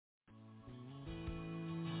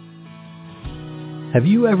Have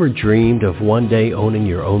you ever dreamed of one day owning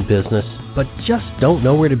your own business, but just don't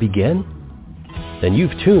know where to begin? Then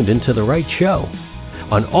you've tuned into the right show.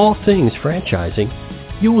 On All Things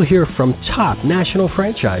Franchising, you will hear from top national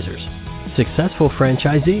franchisors, successful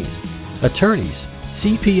franchisees, attorneys,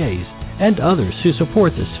 CPAs, and others who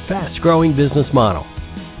support this fast-growing business model.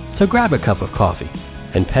 So grab a cup of coffee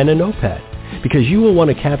and pen and notepad, because you will want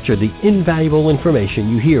to capture the invaluable information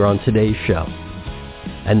you hear on today's show.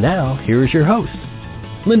 And now, here is your host,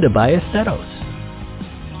 Linda Ballesteros.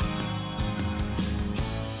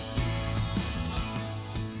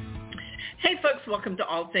 Hey folks, welcome to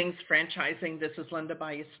All Things Franchising. This is Linda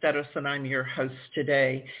Ballesteros and I'm your host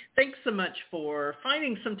today. Thanks so much for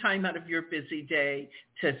finding some time out of your busy day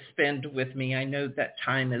to spend with me. I know that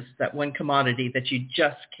time is that one commodity that you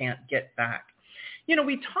just can't get back. You know,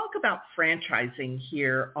 we talk about franchising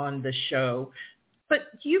here on the show, but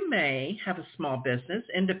you may have a small business,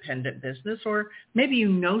 independent business, or maybe you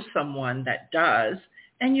know someone that does,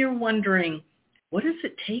 and you're wondering, what does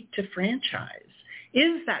it take to franchise?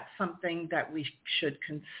 Is that something that we should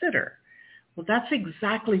consider? Well, that's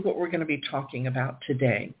exactly what we're going to be talking about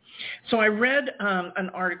today. So I read an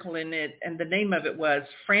article in it, and the name of it was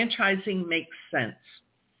Franchising Makes Sense.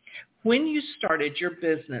 When you started your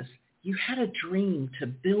business, you had a dream to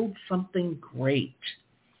build something great.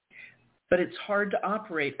 But it's hard to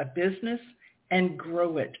operate a business and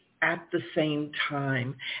grow it at the same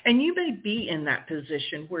time. And you may be in that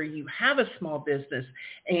position where you have a small business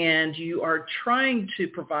and you are trying to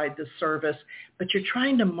provide the service, but you're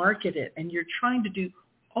trying to market it and you're trying to do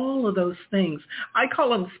all of those things. I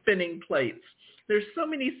call them spinning plates. There's so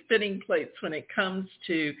many spinning plates when it comes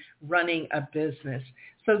to running a business.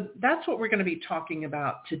 So that's what we're going to be talking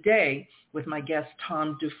about today with my guest,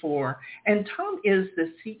 Tom DuFore. And Tom is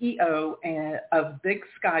the CEO of Big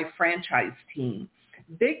Sky Franchise Team.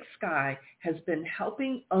 Big Sky has been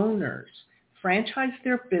helping owners franchise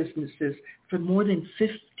their businesses for more than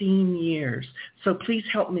 15 years. So please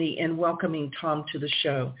help me in welcoming Tom to the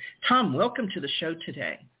show. Tom, welcome to the show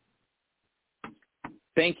today.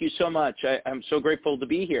 Thank you so much. I'm so grateful to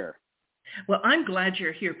be here. Well, I'm glad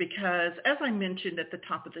you're here because, as I mentioned at the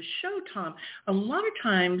top of the show, Tom, a lot of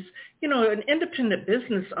times, you know, an independent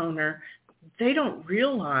business owner, they don't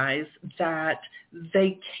realize that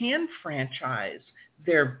they can franchise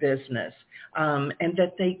their business and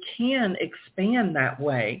that they can expand that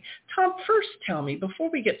way. Tom, first tell me, before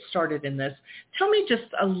we get started in this, tell me just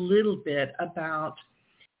a little bit about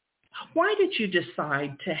why did you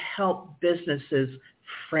decide to help businesses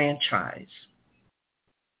franchise?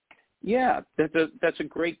 Yeah, that's a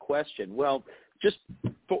great question. Well, just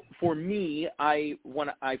for me, when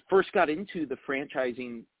I first got into the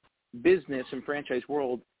franchising business and franchise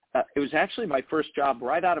world, it was actually my first job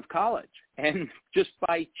right out of college. And just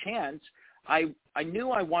by chance, I knew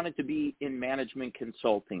I wanted to be in management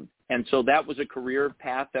consulting. And so that was a career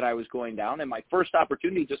path that I was going down. And my first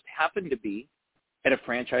opportunity just happened to be at a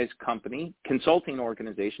franchise company, consulting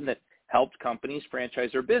organization that helped companies franchise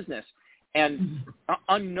their business. And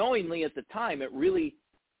unknowingly at the time, it really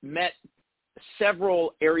met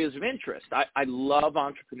several areas of interest. I love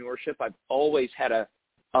entrepreneurship. I've always had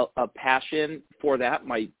a passion for that.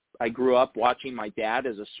 I grew up watching my dad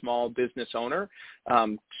as a small business owner,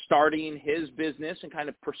 starting his business and kind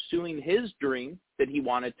of pursuing his dream that he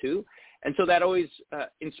wanted to. And so that always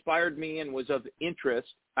inspired me and was of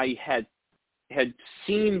interest. I had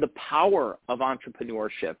seen the power of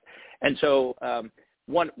entrepreneurship. And so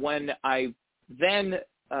when I then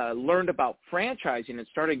learned about franchising and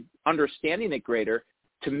started understanding it greater,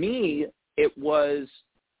 to me, it was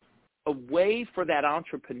a way for that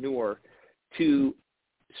entrepreneur to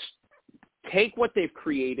take what they've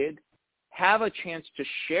created, have a chance to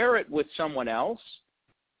share it with someone else,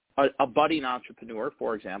 a budding entrepreneur,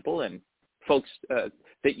 for example, and folks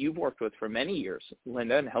that you've worked with for many years,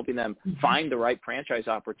 Linda, and helping them find the right franchise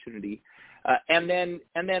opportunity, and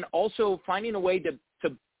then also finding a way to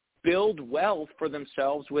build wealth for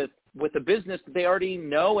themselves with a business that they already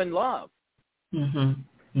know and love.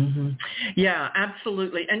 Mm-hmm. Mm-hmm. Yeah,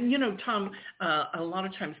 absolutely. And, you know, Tom, a lot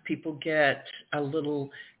of times people get a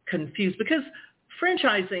little confused because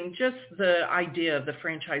franchising, just the idea of the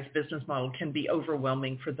franchise business model can be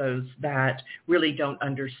overwhelming for those that really don't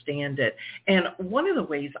understand it. And one of the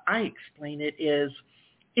ways I explain it is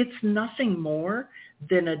it's nothing more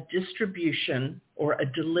than a distribution or a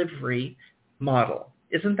delivery model.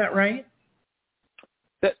 Isn't that right?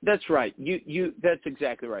 That's right. That's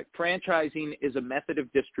exactly right. Franchising is a method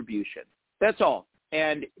of distribution. That's all.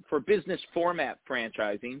 And for business format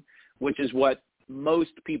franchising, which is what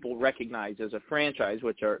most people recognize as a franchise,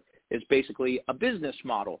 is basically a business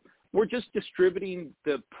model. we're just distributing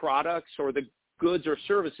the products or the goods or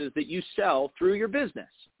services that you sell through your business.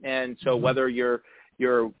 And so whether you're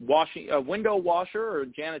washing a window washer or a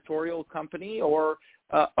janitorial company or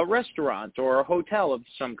a restaurant or a hotel of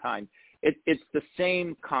some kind, it's the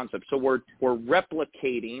same concept. So we're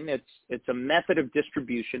replicating. It's a method of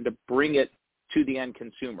distribution to bring it to the end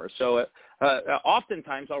consumer. So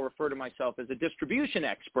oftentimes I'll refer to myself as a distribution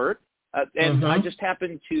expert, and I just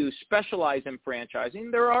happen to specialize in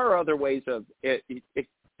franchising. There are other ways of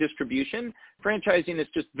distribution. Franchising is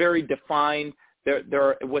just very defined. There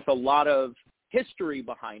are, with a lot of history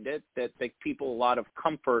behind it, that make people a lot of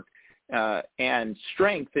comfort and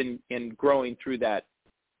strength in growing through that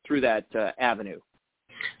avenue.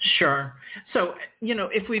 Sure. So,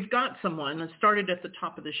 if we've got someone, I started at the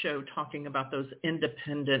top of the show talking about those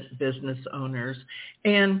independent business owners,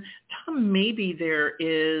 and Tom, maybe there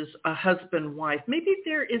is a husband, wife, maybe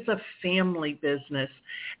there is a family business,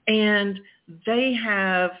 and they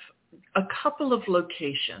have a couple of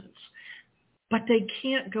locations, but they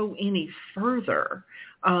can't go any further.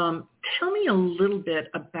 Tell me a little bit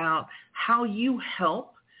about how you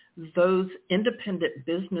help those independent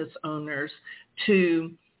business owners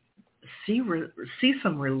to see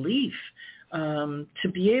some relief,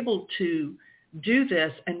 to be able to do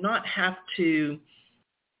this and not have to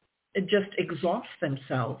just exhaust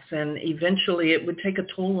themselves. And eventually it would take a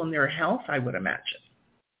toll on their health, I would imagine.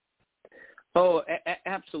 Oh,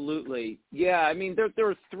 absolutely. Yeah, I mean, there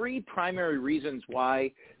are three primary reasons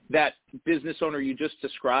why that business owner you just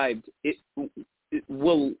described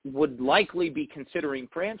would likely be considering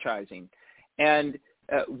franchising. And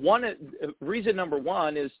reason number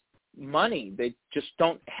one is money. They just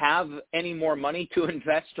don't have any more money to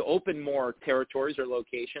invest to open more territories or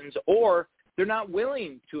locations, or they're not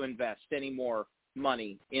willing to invest any more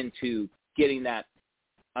money into getting that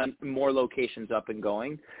more locations up and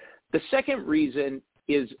going. The second reason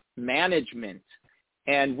is management.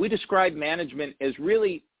 And we describe management as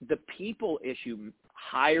really the people issue,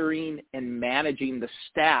 hiring and managing the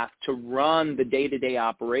staff to run the day-to-day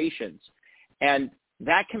operations. And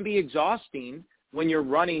that can be exhausting when you're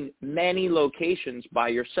running many locations by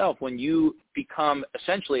yourself, when you become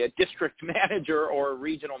essentially a district manager or a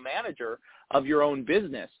regional manager of your own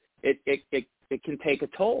business. It can take a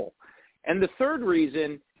toll. And the third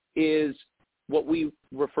reason is what we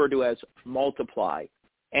refer to as multiply.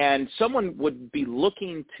 And someone would be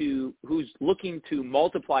who's looking to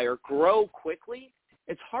multiply or grow quickly.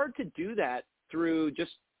 It's hard to do that through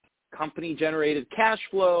just company-generated cash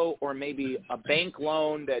flow or maybe a bank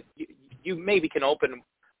loan that you maybe can open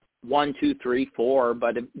 1, 2, 3, 4,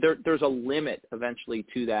 but there's a limit eventually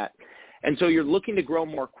to that. And so you're looking to grow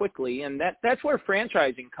more quickly, and that's where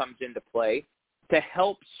franchising comes into play to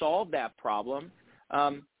help solve that problem.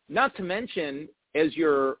 Not to mention, as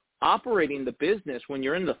you're operating the business, when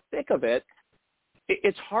you're in the thick of it,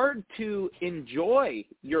 it's hard to enjoy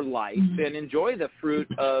your life and enjoy the fruit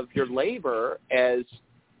of your labor as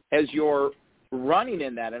you're running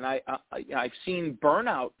in that. And I've seen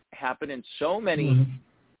burnout happen in so many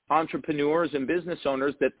entrepreneurs and business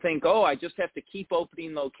owners that think, oh, I just have to keep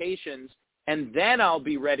opening locations and then I'll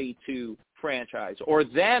be ready to franchise, or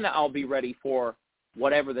then I'll be ready for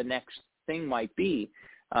whatever the next thing might be.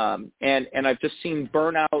 And I've just seen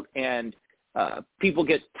burnout and people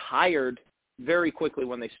get tired very quickly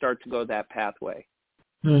when they start to go that pathway.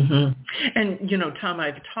 And, Tom,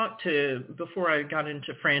 before I got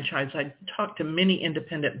into franchise, I talked to many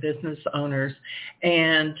independent business owners,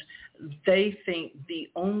 and they think the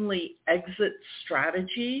only exit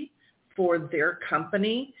strategy for their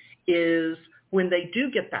company is when they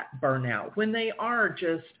do get that burnout, when they are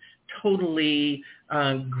just totally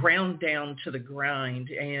ground down to the grind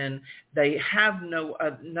and they have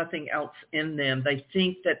nothing else in them. They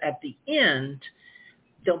think that at the end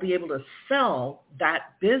they'll be able to sell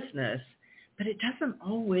that business, but it's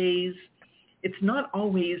not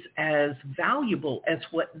always as valuable as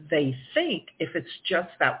what they think if it's just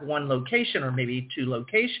that one location or maybe 2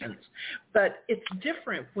 locations. But it's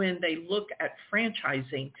different when they look at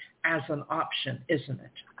franchising as an option, isn't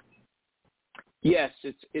it? Yes,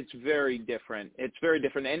 it's very different. It's very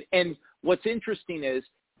different. And what's interesting is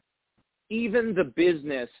even the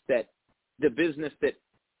business that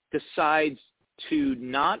decides to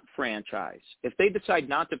not franchise, if they decide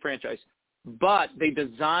not to franchise, but they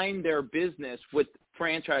design their business with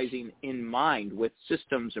franchising in mind, with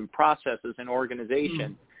systems and processes and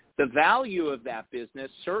organization, the value of that business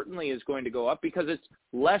certainly is going to go up because it's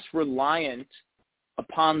less reliant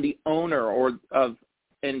upon the owner or of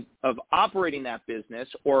operating that business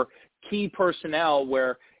or key personnel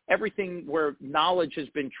where knowledge has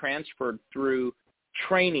been transferred through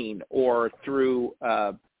training or through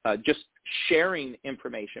just sharing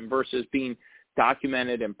information versus being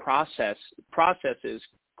documented and processes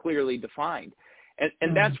clearly defined.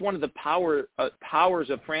 And that's one of the powers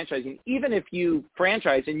of franchising. Even if you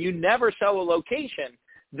franchise and you never sell a location,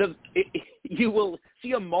 you will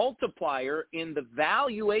see a multiplier in the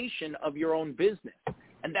valuation of your own business.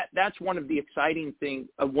 And that's one of the exciting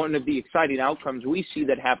outcomes we see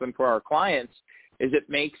that happen for our clients is it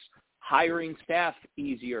makes hiring staff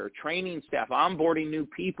easier, training staff, onboarding new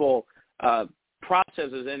people,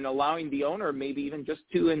 processes, and allowing the owner maybe even just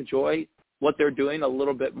to enjoy what they're doing a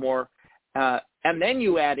little bit more. And then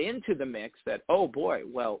you add into the mix that, oh boy,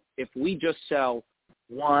 well, if we just sell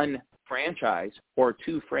one franchise or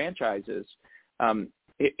two franchises,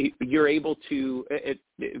 you're able to.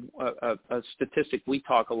 A statistic we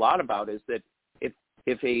talk a lot about is that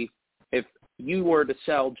if you were to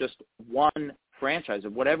sell just one franchise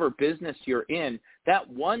of whatever business you're in, that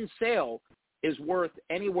one sale is worth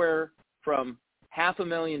anywhere from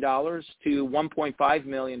 $500,000 to $1.5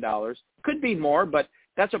 million. Could be more, but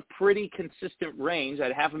that's a pretty consistent range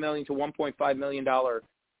at $500,000 to $1.5 million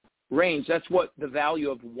range. That's what the value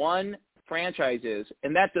of one franchise is,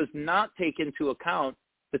 and that does not take into account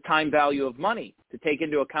the time value of money, to take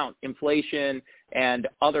into account inflation and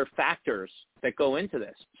other factors that go into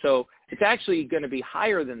this. So it's actually going to be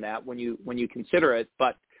higher than that when you consider it.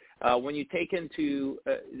 But when you take into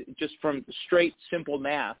just from straight simple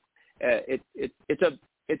math, it's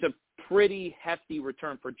a pretty hefty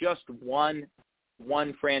return for just one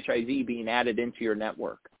franchisee being added into your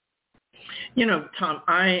network. You know, Tom,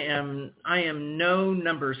 I am no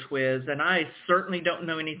numbers whiz, and I certainly don't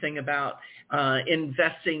know anything about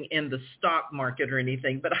investing in the stock market or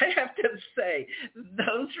anything, but I have to say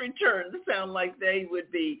those returns sound like they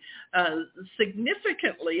would be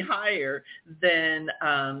significantly higher than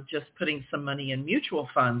just putting some money in mutual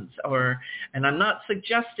funds. And I'm not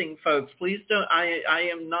suggesting, folks, please don't, I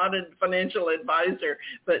am not a financial advisor,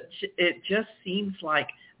 but it just seems like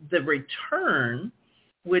the return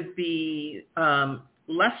would be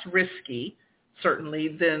less risky, certainly,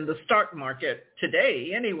 than the stock market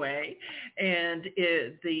today anyway. And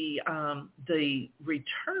the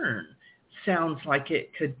return sounds like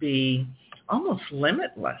it could be almost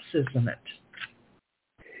limitless, isn't it?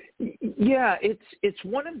 Yeah, it's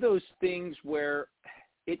one of those things where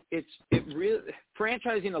it really,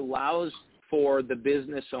 franchising allows for the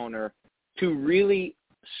business owner to really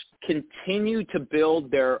continue to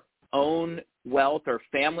build their own wealth or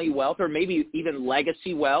family wealth or maybe even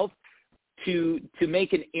legacy wealth to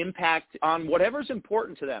make an impact on whatever's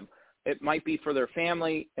important to them. It might be for their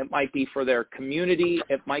family, it might be for their community,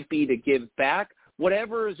 it might be to give back,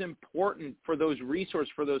 whatever is important for those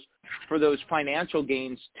resources, for those financial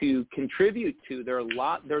gains to contribute to.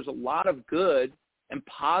 There's a lot of good and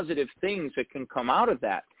positive things that can come out of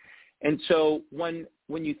that. And so when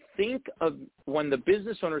you think of when the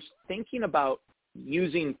business owner's thinking about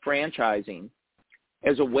using franchising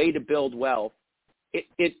as a way to build wealth,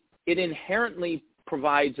 it inherently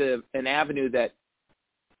provides an avenue that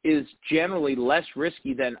is generally less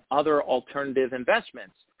risky than other alternative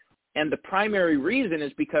investments. And the primary reason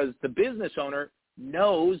is because the business owner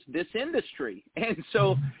knows this industry. And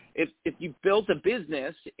so if you built a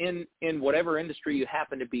business in whatever industry you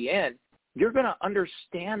happen to be in, you're going to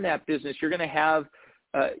understand that business. You're going to have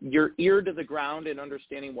your ear to the ground in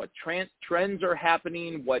understanding what trends are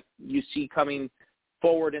happening, what you see coming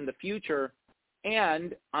forward in the future.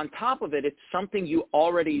 And on top of it, it's something you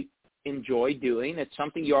already enjoy doing. It's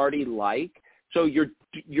something you already like. So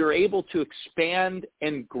you're able to expand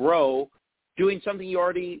and grow doing something you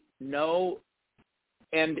already know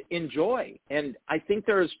and enjoy. And I think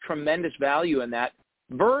there's tremendous value in that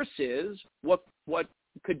versus what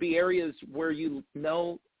could be areas where you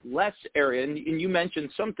know less area. And you mentioned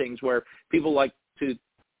some things where people like to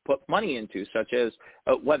put money into, such as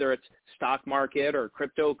whether it's stock market or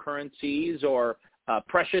cryptocurrencies or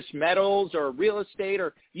precious metals or real estate,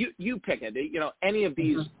 or you pick it, any of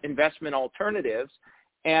these investment alternatives.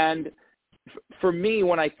 And for me,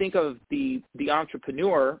 when I think of the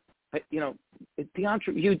entrepreneur,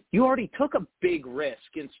 you already took a big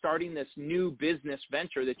risk in starting this new business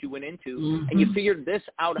venture that you went into, and you figured this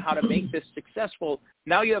out, how to make this successful.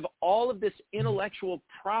 Now you have all of this intellectual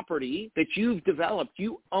property that you've developed.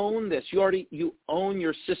 You own this. You own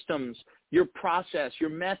your systems, your process,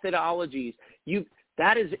 your methodologies.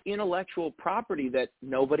 That is intellectual property that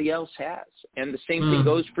nobody else has. And the same thing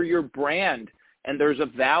goes for your brand. And there's a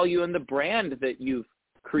value in the brand that you've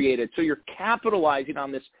created. So you're capitalizing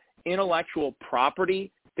on this intellectual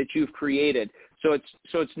property that you've created. So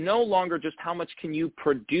it's no longer just how much can you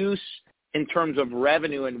produce in terms of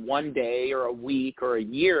revenue in one day or a week or a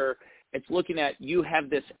year. It's looking at you have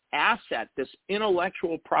this asset, this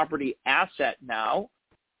intellectual property asset now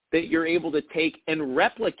that you're able to take and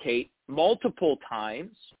replicate multiple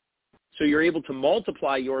times. So you're able to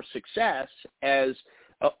multiply your success as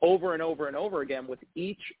over and over and over again with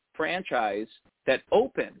each franchise that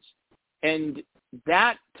opens. And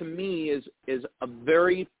that, to me, is a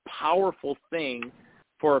very powerful thing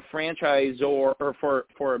for a franchisor or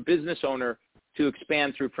for a business owner to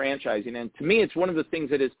expand through franchising. And to me, it's one of the things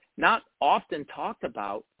that is not often talked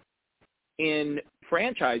about in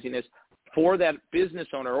franchising is for that business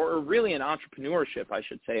owner, or really in entrepreneurship, I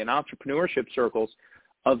should say, in entrepreneurship circles,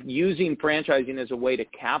 of using franchising as a way to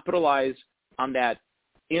capitalize on that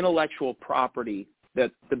intellectual property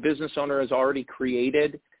that the business owner has already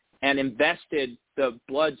created and invested the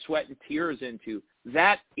blood, sweat, and tears into.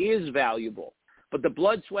 That is valuable. But the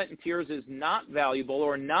blood, sweat, and tears is not valuable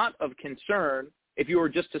or not of concern if you were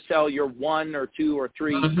just to sell your 1 or 2 or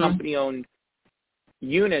 3 company-owned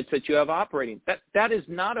units that you have operating. That is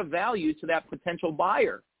not of value to that potential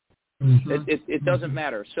buyer. It doesn't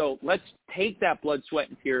matter. So let's take that blood, sweat,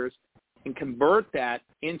 and tears and convert that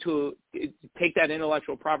into, take that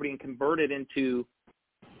intellectual property and convert it into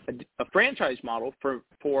a franchise model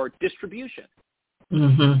for distribution.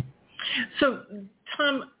 So,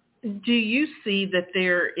 Tom, do you see that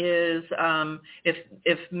there is,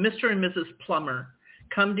 if Mr. and Mrs. Plumber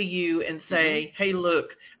come to you and say, hey, look,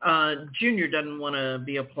 Junior doesn't want to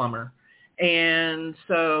be a plumber, and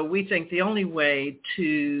so we think the only way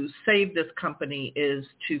to save this company is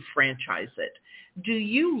to franchise it. Do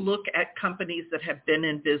you look at companies that have been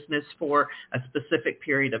in business for a specific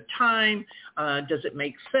period of time? Does it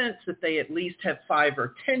make sense that they at least have 5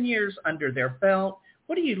 or 10 years under their belt?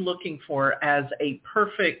 What are you looking for as a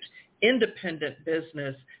perfect independent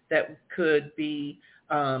business that could be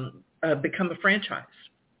become a franchise?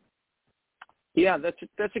 Yeah,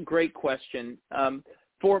 that's a great question.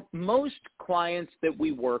 For most clients that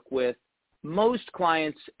we work with, most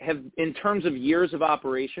clients have, in terms of years of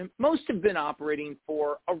operation, most have been operating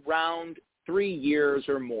for around 3 years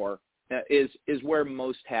or more, is where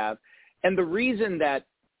most have. And the reason that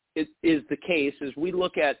it is the case is we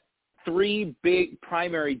look at 3 big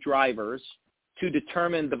primary drivers to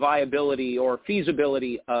determine the viability or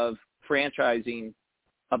feasibility of franchising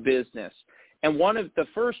a business. And the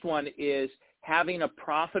first one is having a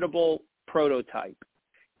profitable prototype.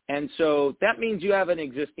 And so that means you have an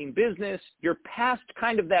existing business. You're past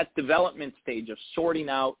kind of that development stage of sorting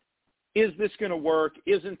out, is this going to work?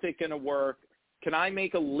 Isn't it going to work? Can I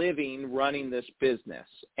make a living running this business?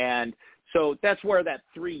 And so that's where that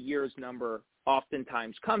 3 years number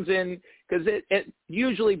oftentimes comes in, because it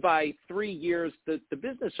usually by 3 years, the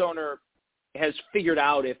business owner has figured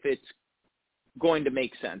out if it's going to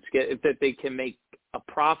make sense, if that they can make a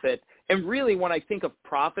profit. And really, when I think of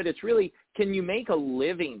profit, it's really, can you make a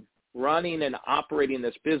living running and operating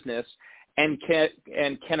this business, and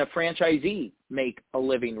can a franchisee make a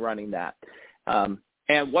living running that?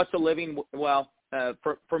 And what's a living? Well,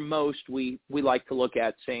 for most, we like to look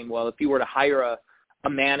at saying, well, if you were to hire a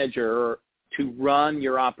manager to run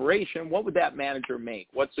your operation, what would that manager make?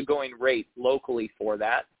 What's the going rate locally for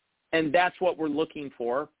that? And that's what we're looking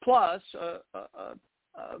for, plus a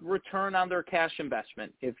return on their cash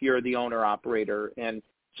investment if you're the owner-operator. And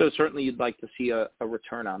so certainly you'd like to see a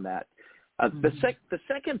return on that. The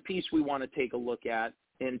second piece we want to take a look at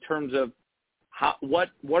in terms of what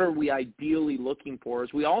are we ideally looking for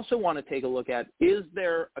is we also want to take a look at, is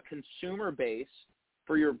there a consumer base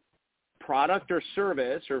for your product or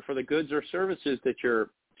service, or for the goods or services that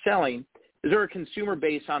you're selling? Is there a consumer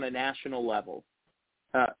base on a national level?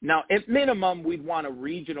 Now, at minimum, we'd want a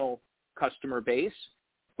regional customer base,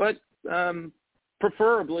 but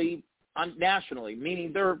preferably nationally,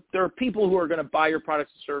 meaning there are people who are going to buy your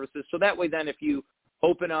products and services. So that way, then, if you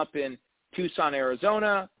open up in Tucson,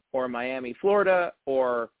 Arizona, or Miami, Florida,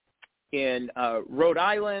 or in Rhode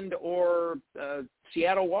Island, or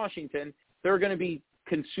Seattle, Washington, there are going to be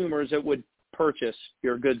consumers that would purchase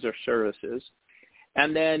your goods or services.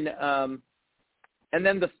 And then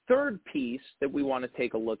the third piece that we want to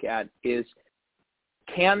take a look at is,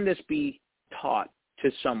 can this be taught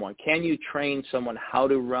to someone? Can you train someone how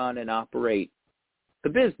to run and operate the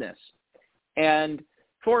business? And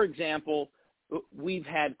for example, we've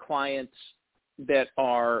had clients that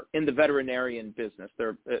are in the veterinarian business.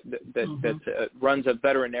 That runs a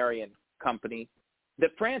veterinarian company that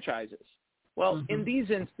franchises. Well, in these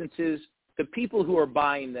instances, the people who are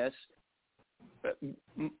buying this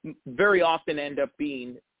very often end up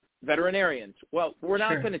being veterinarians. Well, we're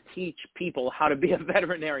not going to teach people how to be a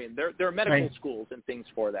veterinarian. There are medical schools and things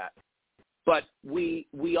for that. But we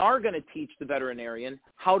are going to teach the veterinarian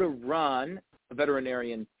how to run a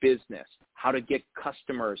veterinarian business, how to get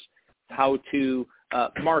customers, how to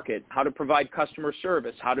market, how to provide customer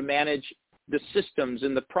service, how to manage the systems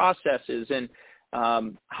and the processes, and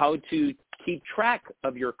how to keep track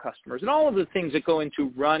of your customers, and all of the things that go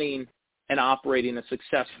into running and operating a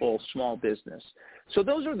successful small business. So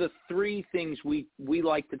those are the three things we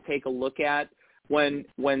like to take a look at when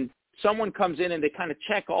someone comes in and they kind of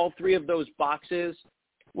check all three of those boxes.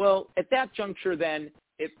 Well, at that juncture, then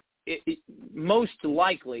it most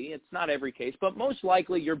likely, it's not every case, but most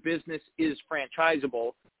likely your business is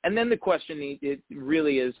franchisable. And then the question it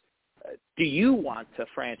really is, do you want to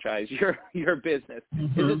franchise your business?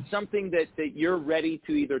 Mm-hmm. Is it something that you're ready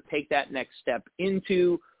to either take that next step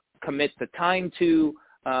into, commit the time to,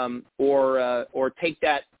 or take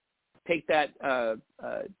that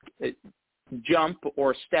jump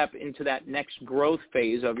or step into that next growth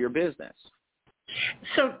phase of your business?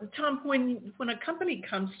 So, Tom, when a company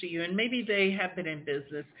comes to you, and maybe they have been in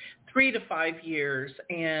business 3 to 5 years,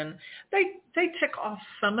 and they tick off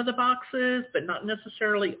some of the boxes, but not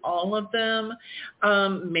necessarily all of them.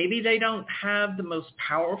 Maybe they don't have the most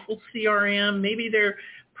powerful CRM. Maybe their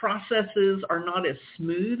processes are not as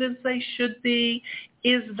smooth as they should be.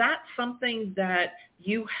 Is that something that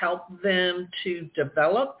you help them to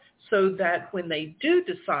develop so that when they do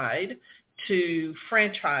decide to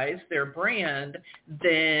franchise their brand,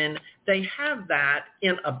 then they have that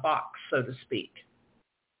in a box, so to speak?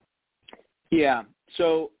 Yeah.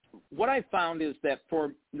 So what I found is that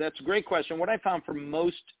that's a great question. What I found for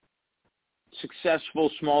most successful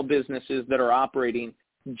small businesses that are operating,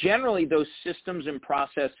 generally those systems and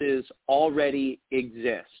processes already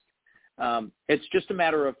exist. It's just a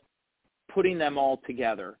matter of putting them all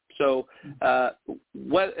together. So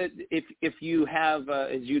if you have,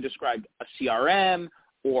 as you described, a CRM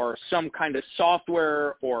or some kind of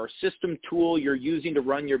software or system tool you're using to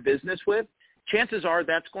run your business with, chances are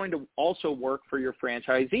that's going to also work for your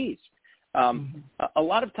franchisees. A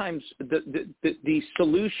lot of times the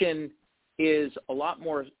solution is a lot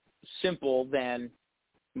more simple than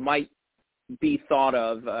might be thought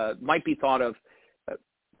of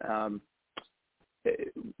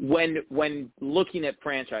when looking at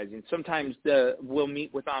franchising. Sometimes we'll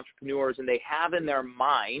meet with entrepreneurs and they have in their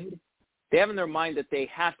mind that they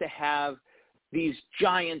have to have these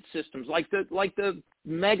giant systems like the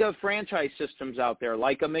mega franchise systems out there,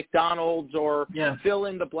 like a McDonald's or fill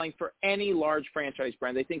in the blank for any large franchise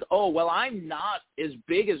brand. They think, oh, well, I'm not as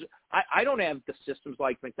big as I don't have the systems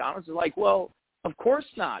like McDonald's. They're like, well, of course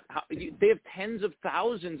not. They have tens of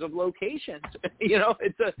thousands of locations.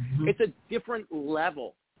 It's a different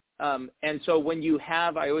level. And so when you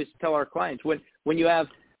have, I always tell our clients, when you have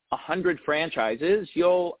 100 franchises,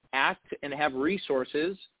 you'll act and have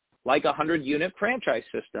resources like a 100-unit franchise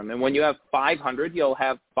system. And when you have 500, you'll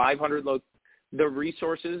have 500 the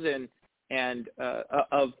resources and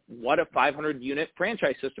of what a 500-unit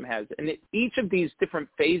franchise system has. And at each of these different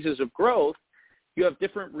phases of growth, you have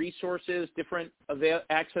different resources, different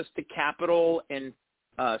access to capital and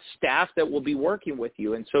staff that will be working with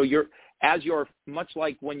you. And so you're much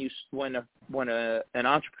like when an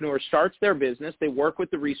entrepreneur starts their business, they work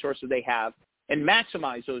with the resources they have and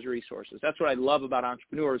maximize those resources. That's what I love about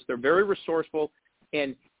entrepreneurs. They're very resourceful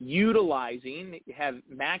and have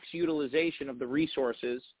max utilization of the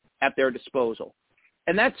resources at their disposal.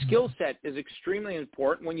 And that skill set is extremely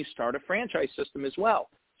important when you start a franchise system as well.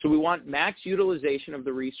 So we want max utilization of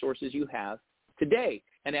the resources you have today.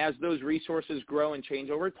 And as those resources grow and change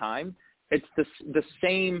over time, it's the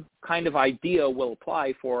same kind of idea will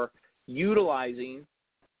apply for utilizing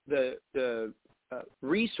the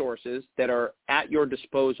resources that are at your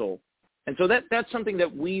disposal. And so that's something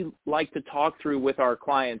that we like to talk through with our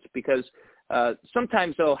clients, because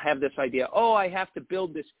sometimes they'll have this idea, oh, I have to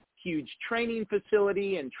build this huge training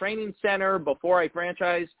facility and training center before I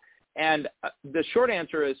franchise. And the short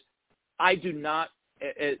answer is I do not,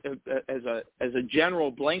 as a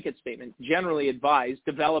general blanket statement, generally advise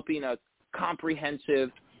developing a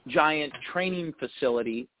comprehensive giant training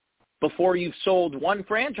facility before you've sold one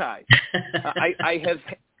franchise. I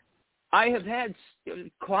have had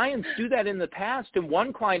clients do that in the past, and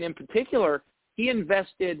one client in particular, he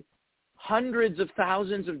invested hundreds of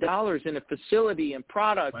thousands of dollars in a facility and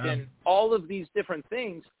product and all of these different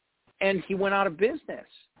things, and he went out of business.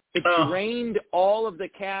 It drained all of the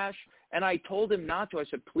cash, and I told him not to. I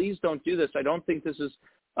said, please don't do this. I don't think this is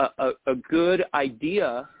a good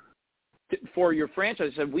idea for your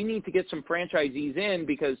franchise. I said, we need to get some franchisees in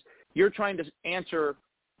because you're trying to answer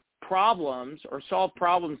problems or solve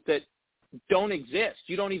problems that don't exist.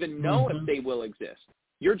 You don't even know if they will exist.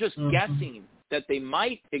 You're just guessing that they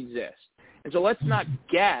might exist. And so let's not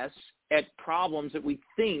guess at problems that we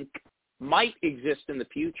think might exist in the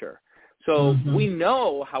future. So we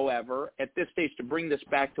know, however, at this stage, to bring this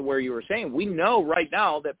back to where you were saying, we know right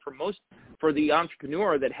now that for the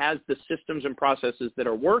entrepreneur that has the systems and processes that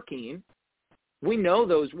are working, we know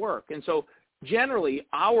those work. And so generally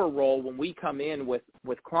our role when we come in with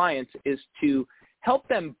clients is to help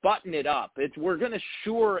them button it up. We're going to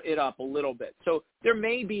shore it up a little bit. So there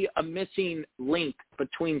may be a missing link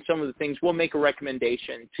between some of the things. We'll make a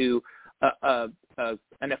recommendation to an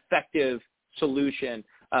effective solution.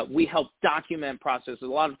 We help document processes. A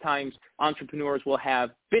lot of times entrepreneurs will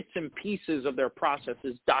have bits and pieces of their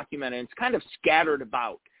processes documented, and it's kind of scattered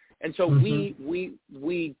about. And so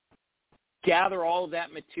we gather all of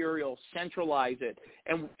that material, centralize it,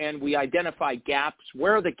 and we identify gaps.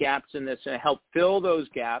 Where are the gaps in this, and help fill those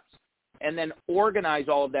gaps, and then organize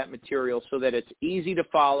all of that material so that it's easy to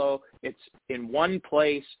follow, it's in one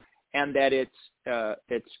place, and that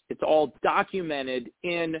it's all documented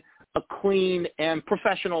in a clean and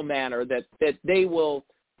professional manner that they will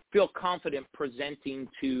feel confident presenting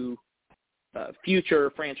to future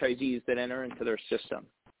franchisees that enter into their system.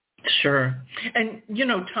 Sure. And,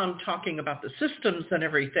 Tom, talking about the systems and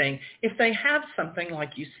everything, if they have something,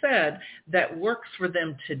 like you said, that works for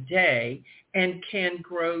them today and can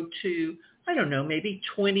grow to, I don't know, maybe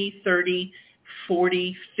 20, 30,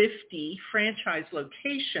 40, 50 franchise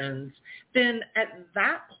locations, then at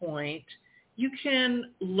that point, you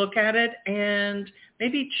can look at it and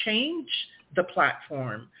maybe change the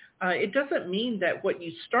platform. It doesn't mean that what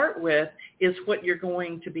you start with is what you're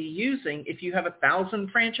going to be using if you have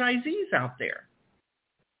 1,000 franchisees out there.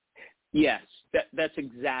 Yes, that's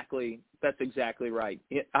exactly right.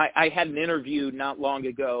 I had an interview not long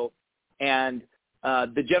ago, and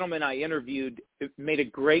the gentleman I interviewed made a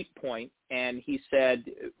great point, and he said,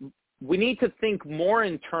 we need to think more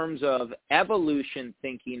in terms of evolution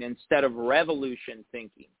thinking instead of revolution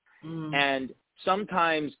thinking. And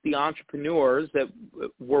sometimes the entrepreneurs that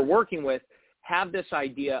we're working with have this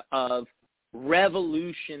idea of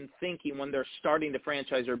revolution thinking when they're starting to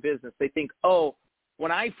franchise their business. They think, oh,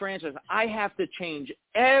 when I franchise, I have to change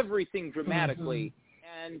everything dramatically.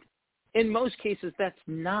 And in most cases, that's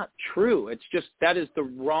not true. It's just that is the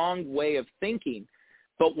wrong way of thinking.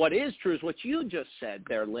 But what is true is what you just said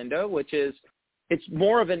there, Linda, which is it's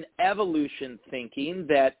more of an evolution thinking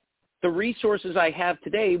that the resources I have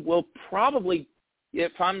today will probably,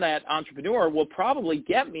 if I'm that entrepreneur, will probably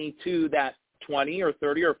get me to that 20 or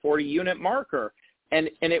 30 or 40 unit marker. And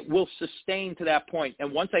it will sustain to that point.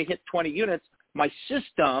 And once I hit 20 units, my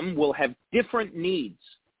system will have different needs.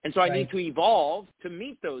 And so I need to evolve to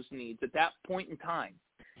meet those needs at that point in time.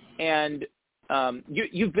 And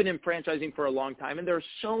you've been in franchising for a long time, and there are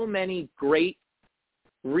so many great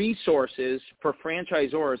resources for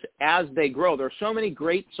franchisors as they grow. There are so many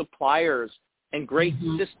great suppliers and great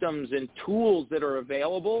systems and tools that are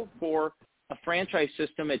available for a franchise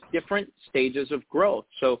system at different stages of growth.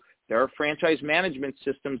 So there are franchise management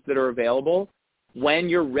systems that are available when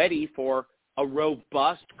you're ready for a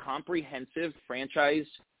robust, comprehensive franchise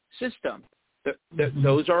system.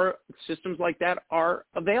 Those are systems like that are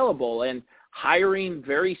available, and hiring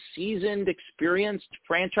very seasoned, experienced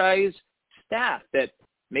franchise staff that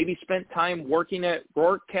maybe spent time working at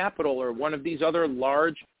Rourke Capital or one of these other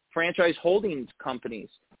large franchise holdings companies.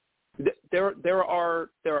 There's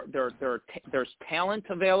talent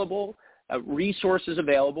available, resources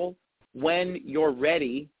available when you're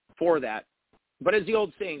ready for that. But as the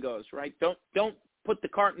old saying goes, right? Don't put the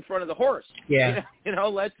cart in front of the horse. Yeah.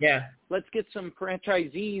 Let's get some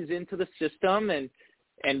franchisees into the system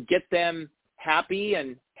and get them happy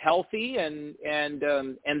and healthy, and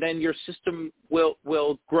then your system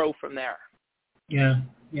will grow from there. Yeah,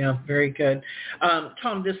 very good.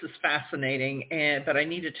 Tom, this is fascinating, but I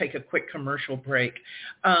need to take a quick commercial break.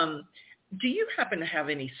 Do you happen to have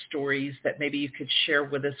any stories that maybe you could share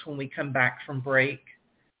with us when we come back from break?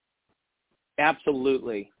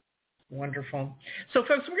 Absolutely. Wonderful. So,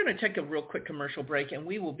 folks, we're going to take a real quick commercial break, and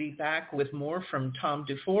we will be back with more from Tom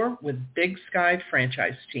DuFore with Big Sky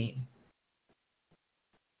Franchise Team.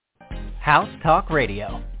 House Talk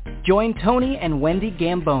Radio. Join Tony and Wendy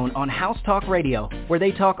Gambone on House Talk Radio, where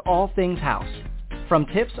they talk all things house. From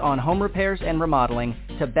tips on home repairs and remodeling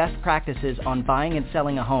to best practices on buying and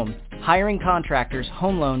selling a home, hiring contractors,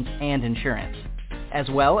 home loans, and insurance, as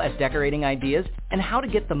well as decorating ideas and how to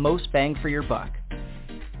get the most bang for your buck.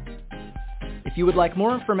 If you would like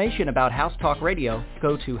more information about House Talk Radio,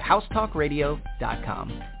 go to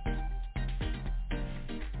housetalkradio.com.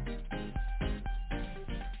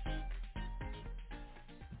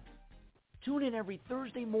 Tune in every every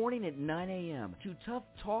Thursday morning at 9 a.m. to Tough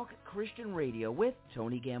Talk Christian Radio with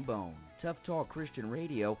Tony Gambone. Tough Talk Christian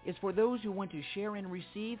Radio is for those who want to share and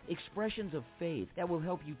receive expressions of faith that will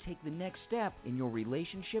help you take the next step in your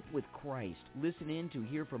relationship with Christ. Listen in to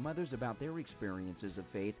hear from others about their experiences of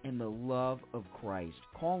faith and the love of Christ.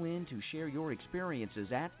 Call in to share your experiences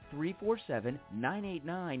at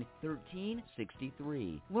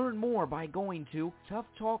 347-989-1363. Learn more by going to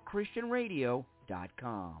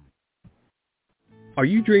toughtalkchristianradio.com. Are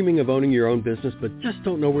you dreaming of owning your own business but just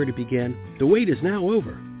don't know where to begin? The wait is now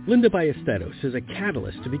over. Linda Ballesteros is a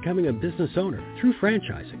catalyst to becoming a business owner through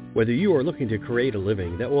franchising. Whether you are looking to create a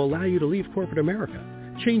living that will allow you to leave corporate America,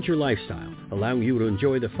 change your lifestyle, allowing you to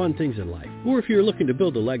enjoy the fun things in life, or if you're looking to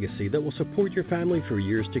build a legacy that will support your family for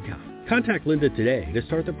years to come, contact Linda today to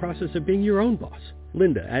start the process of being your own boss.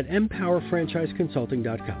 Linda at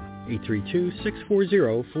empowerfranchiseconsulting.com,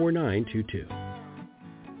 832-640-4922.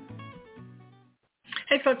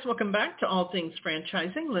 Hey folks, welcome back to All Things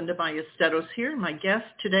Franchising. Linda Ballesteros here. My guest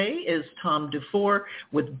today is Tom DuFore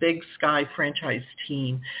with Big Sky Franchise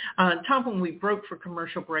Team. Tom, when we broke for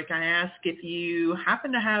commercial break, I asked if you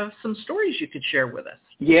happen to have some stories you could share with us.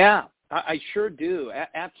 Yeah, I sure do.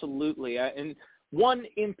 Absolutely. And one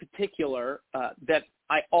in particular that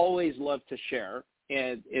I always love to share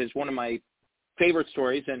is one of my favorite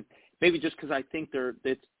stories, and maybe just because I think they're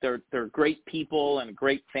great people and a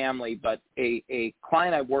great family, but a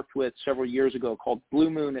client I worked with several years ago called Blue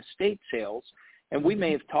Moon Estate Sales, and we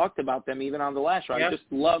may have talked about them even on the last show. Yep. I just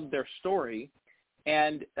loved their story.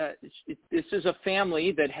 And this is a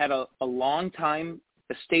family that had a long-time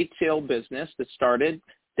estate sale business that started.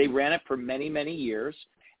 They ran it for many, many years.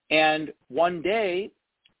 And one day,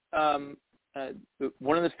 one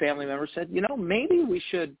of the family members said, maybe we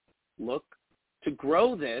should look to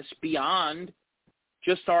grow this beyond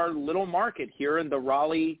just our little market here in the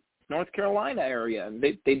Raleigh, North Carolina area. And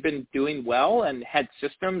they've been doing well and had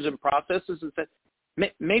systems and processes and said,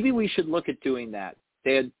 maybe we should look at doing that.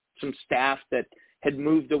 They had some staff that had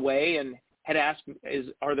moved away and had asked,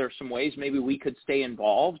 are there some ways maybe we could stay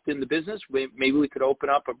involved in the business? Maybe we could open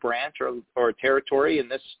up a branch or a territory in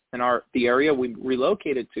the area we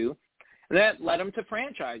relocated to. And that led them to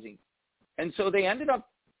franchising. And so they ended up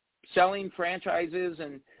selling franchises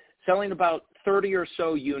and selling about 30 or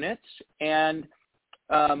so units, and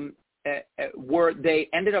they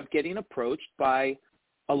ended up getting approached by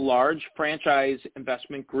a large franchise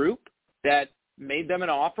investment group that made them an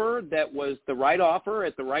offer that was the right offer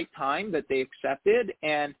at the right time that they accepted,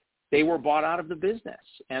 and they were bought out of the business.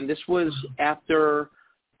 And this was after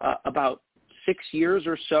about 6 years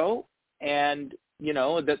or so, and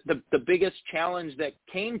the biggest challenge that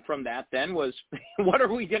came from that then was, what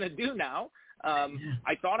are we going to do now?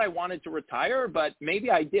 I thought I wanted to retire, but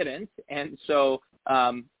maybe I didn't. And so,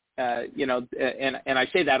 and I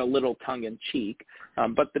say that a little tongue in cheek,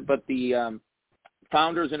 but the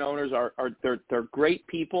founders and owners they're great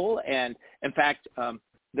people. And in fact,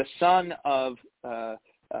 the son of the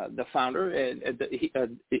founder,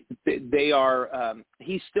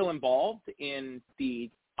 he's still involved in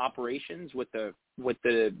the operations with the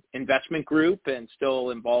investment group and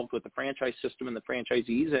still involved with the franchise system and the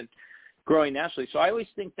franchisees and growing nationally. So I always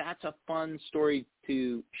think that's a fun story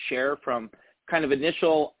to share, from kind of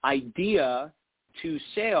initial idea to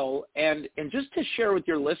sale, and just to share with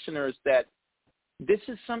your listeners that this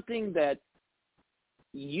is something that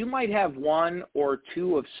you might have one or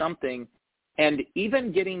two of something, and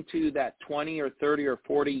even getting to that 20 or 30 or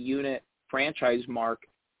 40 unit franchise mark,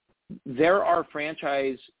 there are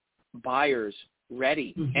franchise buyers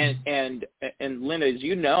ready. Mm-hmm. And Linda, as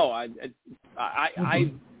you know,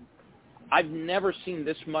 I've never seen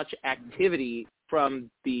this much activity from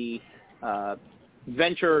the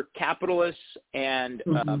venture capitalists and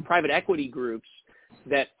private equity groups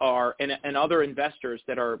that are and other investors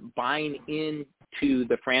that are buying into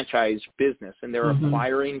the franchise business, and they're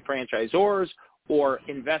acquiring franchisors or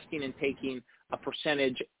investing and taking a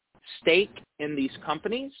percentage stake in these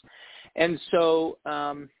companies. And so,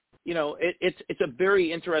 it's a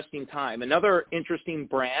very interesting time. Another interesting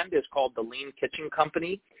brand is called the Lean Kitchen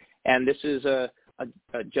Company, and this is a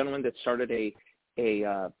gentleman that started a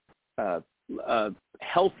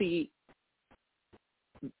healthy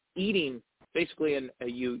eating, basically. And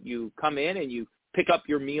you come in and you pick up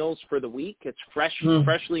your meals for the week. It's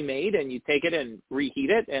freshly made, and you take it and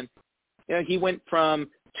reheat it. And he went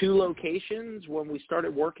from 2 locations when we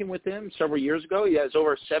started working with him several years ago. He has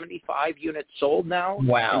over 75 units sold now.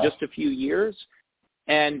 Wow. In just a few years.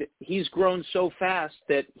 And he's grown so fast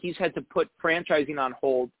that he's had to put franchise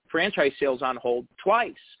sales on hold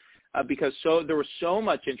twice because there was so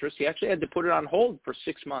much interest. He actually had to put it on hold for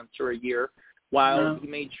 6 months or a year while he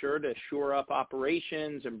made sure to shore up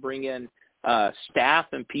operations and bring in staff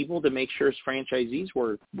and people to make sure his franchisees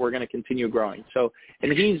were going to continue growing. So,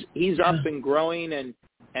 and he's up and growing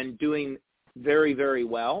and doing very, very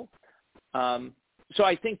well. So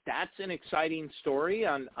I think that's an exciting story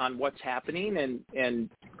on what's happening. And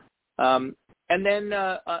then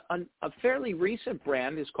a fairly recent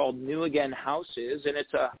brand is called New Again Houses, and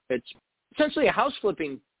it's essentially a house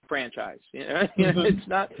flipping franchise. It's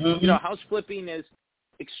not, house flipping is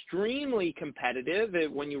extremely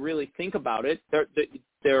competitive when you really think about it.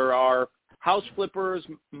 There are house flippers,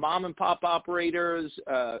 mom and pop operators,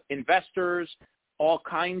 investors, all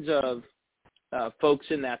kinds of folks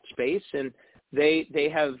in that space, and they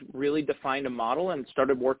have really defined a model and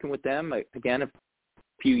started working with them again a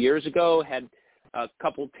few years ago. Had a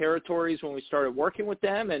couple territories when we started working with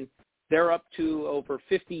them, and they're up to over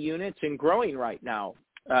 50 units and growing right now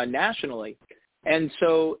nationally. And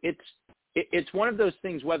so it's one of those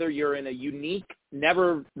things, whether you're in a unique,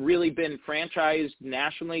 never really been franchised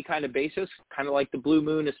nationally kind of basis, kind of like the Blue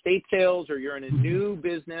Moon estate sales, or you're in a new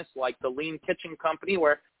business like the Lean Kitchen Company,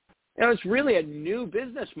 where it's really a new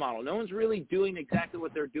business model. No one's really doing exactly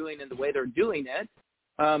what they're doing and the way they're doing it.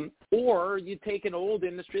 Or you take an old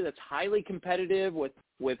industry that's highly competitive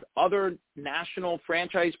with other national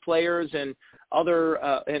franchise players and other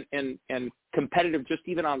and competitive just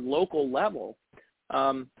even on local level.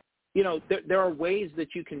 There are ways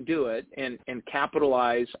that you can do it and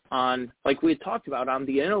capitalize on, like we had talked about, on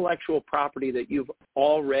the intellectual property that you've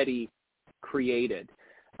already created.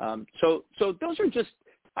 So those are just,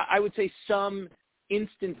 I would say, some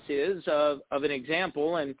instances of an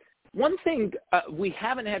example. And one thing we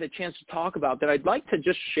haven't had a chance to talk about that I'd like to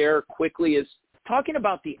just share quickly is talking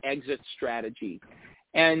about the exit strategy.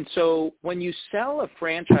 And so when you sell a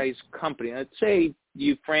franchise company, let's say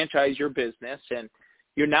you franchise your business and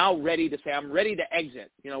you're now ready to say, I'm ready to exit.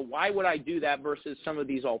 Why would I do that versus some of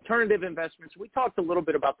these alternative investments? We talked a little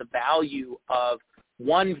bit about the value of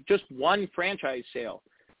just one franchise sale.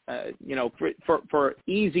 For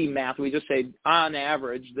easy math, we just say on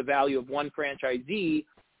average, the value of one franchisee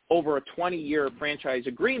over a 20-year franchise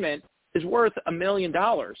agreement is worth $1 million,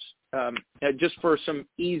 just for some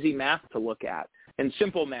easy math to look at and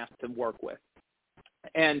simple math to work with.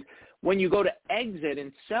 And when you go to exit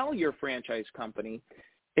and sell your franchise company,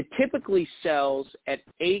 it typically sells at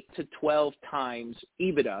 8 to 12 times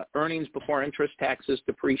EBITDA, earnings before interest, taxes,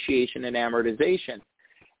 depreciation, and amortization.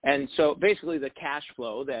 And so basically the cash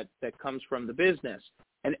flow that comes from the business.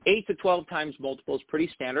 And 8 to 12 times multiple is pretty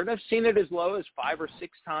standard. I've seen it as low as 5 or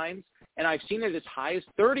 6 times, and I've seen it as high as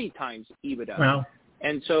 30 times EBITDA. Wow.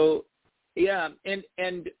 And so, yeah,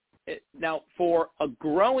 and now for a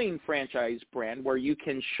growing franchise brand where you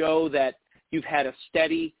can show that you've had a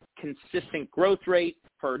steady, consistent growth rate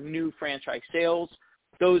for new franchise sales,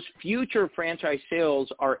 those future franchise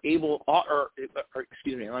sales are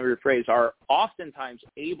are oftentimes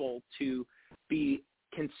able to be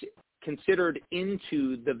considered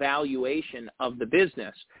into the valuation of the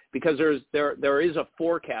business because there is a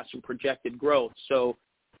forecast and projected growth. So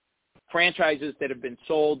franchises that have been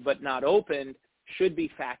sold but not opened should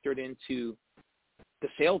be factored into the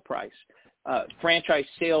sale price. Franchise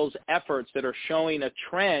sales efforts that are showing a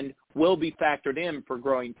trend will be factored in for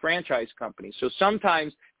growing franchise companies. So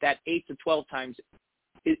sometimes that 8 to 12 times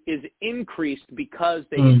is increased because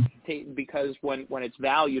because when it's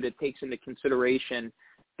valued, it takes into consideration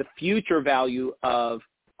the future value of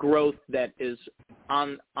growth that is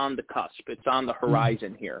on the cusp. It's on the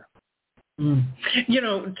horizon here.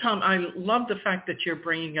 Tom, I love the fact that you're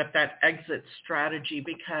bringing up that exit strategy,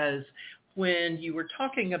 because when you were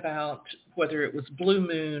talking about whether it was Blue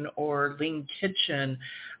Moon or Lean Kitchen,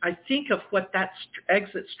 I think of what that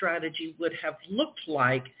exit strategy would have looked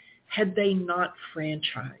like had they not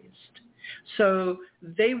franchised. So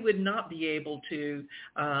they would not be able to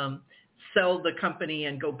sell the company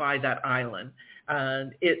and go buy that island.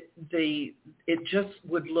 It just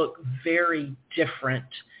would look very different.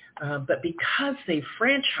 But because they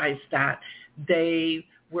franchised that, they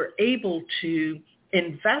were able to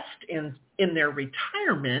invest in their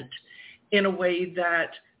retirement in a way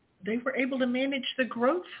that they were able to manage the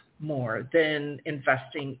growth more than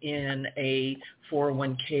investing in a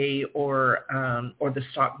 401k or the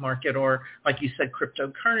stock market or, like you said,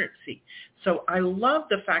 cryptocurrency. So I love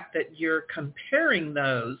the fact that you're comparing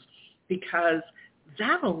those, because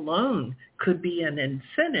that alone could be an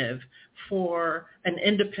incentive for an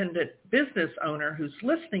independent business owner who's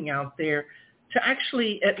listening out there to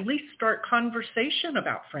actually at least start conversation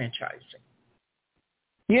about franchising.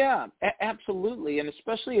 Yeah, absolutely. And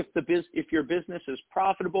especially if your business is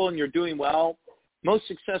profitable and you're doing well, most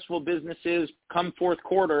successful businesses come fourth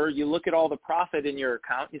quarter, you look at all the profit in your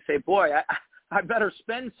account, you say, boy, I better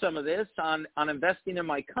spend some of this on investing in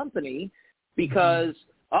my company because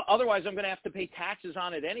otherwise I'm going to have to pay taxes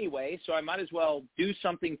on it anyway, so I might as well do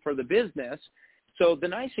something for the business. So the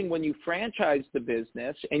nice thing when you franchise the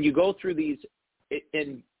business and you go through these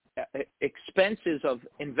expenses of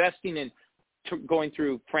investing in going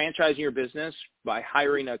through franchising your business by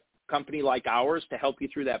hiring a company like ours to help you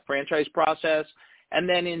through that franchise process, and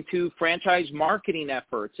then into franchise marketing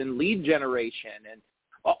efforts and lead generation, and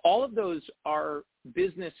all of those are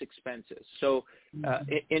business expenses. So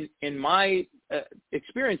in my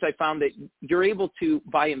experience, I found that you're able to,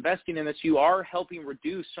 by investing in this, you are helping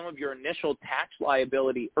reduce some of your initial tax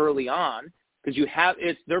liability early on, because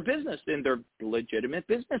it's their business and they're legitimate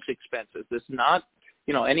business expenses. It's not,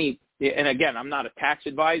 and again, I'm not a tax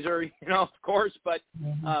advisor, of course, but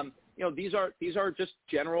these are just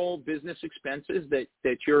general business expenses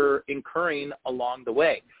that you're incurring along the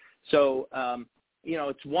way. So,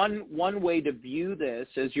 it's one way to view this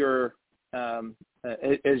as you're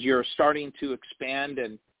starting to expand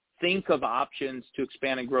and think of options to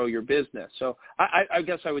expand and grow your business. So I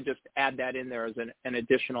guess I would just add that in there as an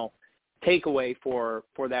additional takeaway for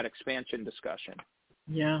that expansion discussion.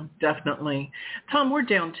 Yeah, definitely. Tom, we're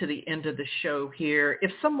down to the end of the show here.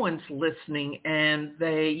 If someone's listening and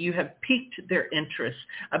you have piqued their interest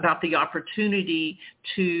about the opportunity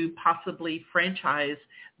to possibly franchise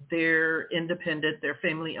their independent, their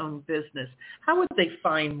family-owned business, how would they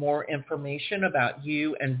find more information about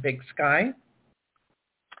you and Big Sky?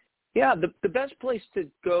 Yeah, the best place to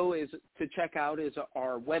go is to check out is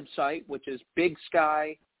our website, which is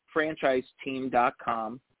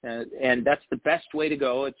bigskyfranchiseteam.com. And that's the best way to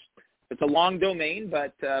go. It's a long domain,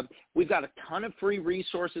 but we've got a ton of free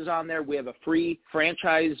resources on there. We have a free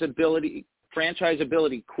franchisability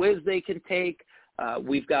quiz they can take.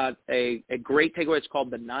 We've got a great takeaway. It's called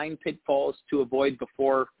the 9 Pitfalls to Avoid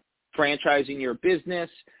Before Franchising Your Business.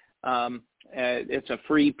 It's a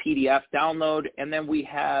free PDF download. And then we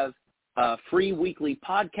have a free weekly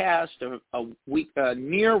podcast, a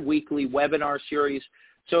near weekly webinar series.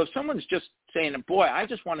 So if someone's just saying, boy, I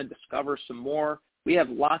just want to discover some more, we have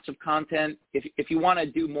lots of content. If you want to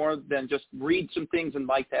do more than just read some things and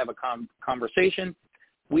like to have a conversation,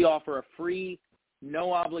 we offer a free,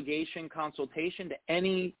 no obligation consultation to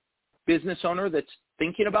any business owner that's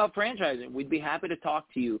thinking about franchising. We'd be happy to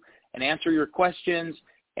talk to you and answer your questions.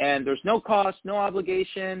 And there's no cost, no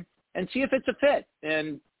obligation, and see if it's a fit.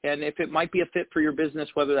 And if it might be a fit for your business,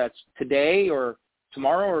 whether that's today or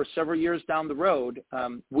tomorrow or several years down the road,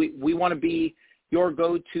 we want to be your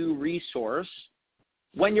go-to resource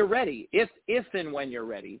when you're ready, if and when you're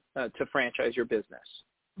ready to franchise your business.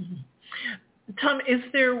 Mm-hmm. Tom, is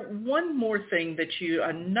there one more thing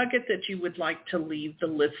a nugget that you would like to leave the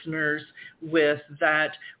listeners with,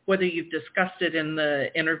 that whether you've discussed it in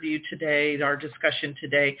the interview today, our discussion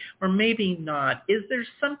today, or maybe not, is there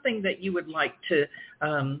something that you would like to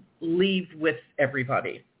leave with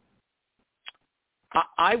everybody?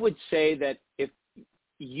 I would say that if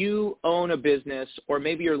you own a business, or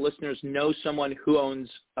maybe your listeners know someone who owns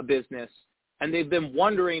a business and they've been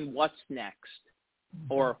wondering what's next,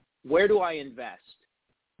 or where do I invest?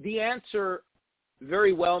 The answer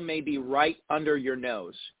very well may be right under your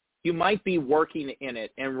nose. You might be working in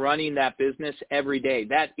it and running that business every day.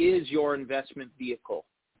 That is your investment vehicle.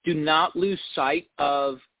 Do not lose sight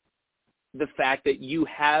of the fact that you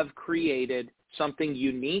have created something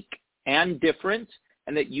unique and different,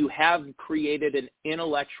 and that you have created an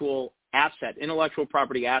intellectual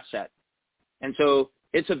property asset. And so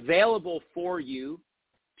it's available for you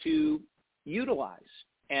to utilize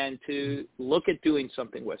and to look at doing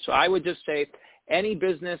something with. So I would just say any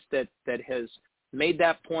business that has made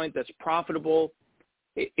that point, that's profitable,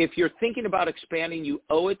 if you're thinking about expanding, you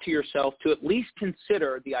owe it to yourself to at least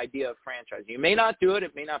consider the idea of franchising. You may not do it.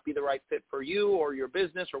 It may not be the right fit for you or your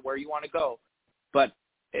business or where you want to go, but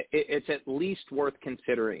it's at least worth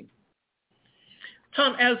considering.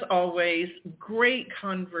 Tom, as always, great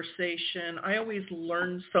conversation. I always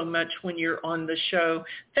learn so much when you're on the show.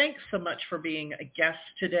 Thanks so much for being a guest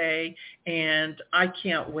today, and I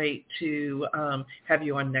can't wait to have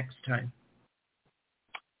you on next time.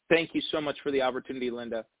 Thank you so much for the opportunity,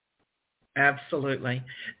 Linda. Absolutely.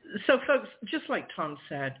 So, folks, just like Tom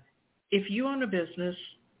said, if you own a business,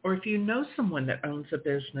 or if you know someone that owns a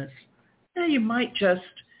business, you might just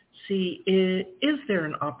see, is there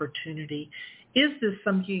an opportunity? Is this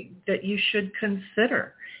something that you should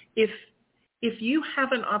consider? If you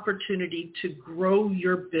have an opportunity to grow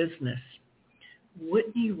your business,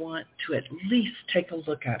 wouldn't you want to at least take a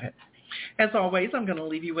look at it? As always, I'm going to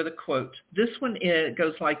leave you with a quote. This one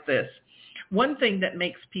goes like this. One thing that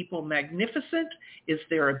makes people magnificent is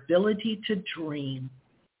their ability to dream.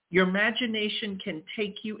 Your imagination can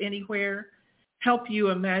take you anywhere, help you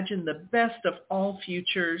imagine the best of all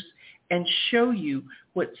futures, and show you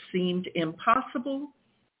what seemed impossible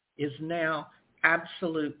is now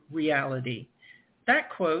absolute reality. That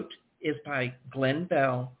quote is by Glenn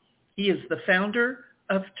Bell. He is the founder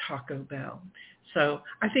of Taco Bell. So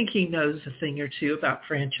I think he knows a thing or two about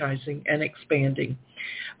franchising and expanding.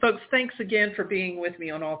 Folks, thanks again for being with me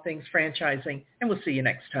on All Things Franchising, and we'll see you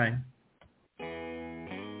next time.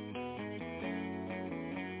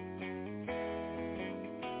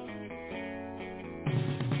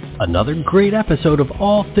 Another great episode of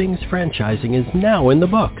All Things Franchising is now in the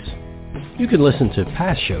books. You can listen to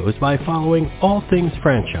past shows by following All Things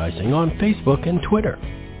Franchising on Facebook and Twitter.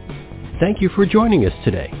 Thank you for joining us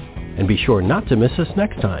today, and be sure not to miss us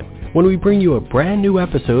next time when we bring you a brand new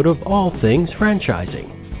episode of All Things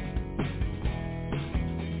Franchising.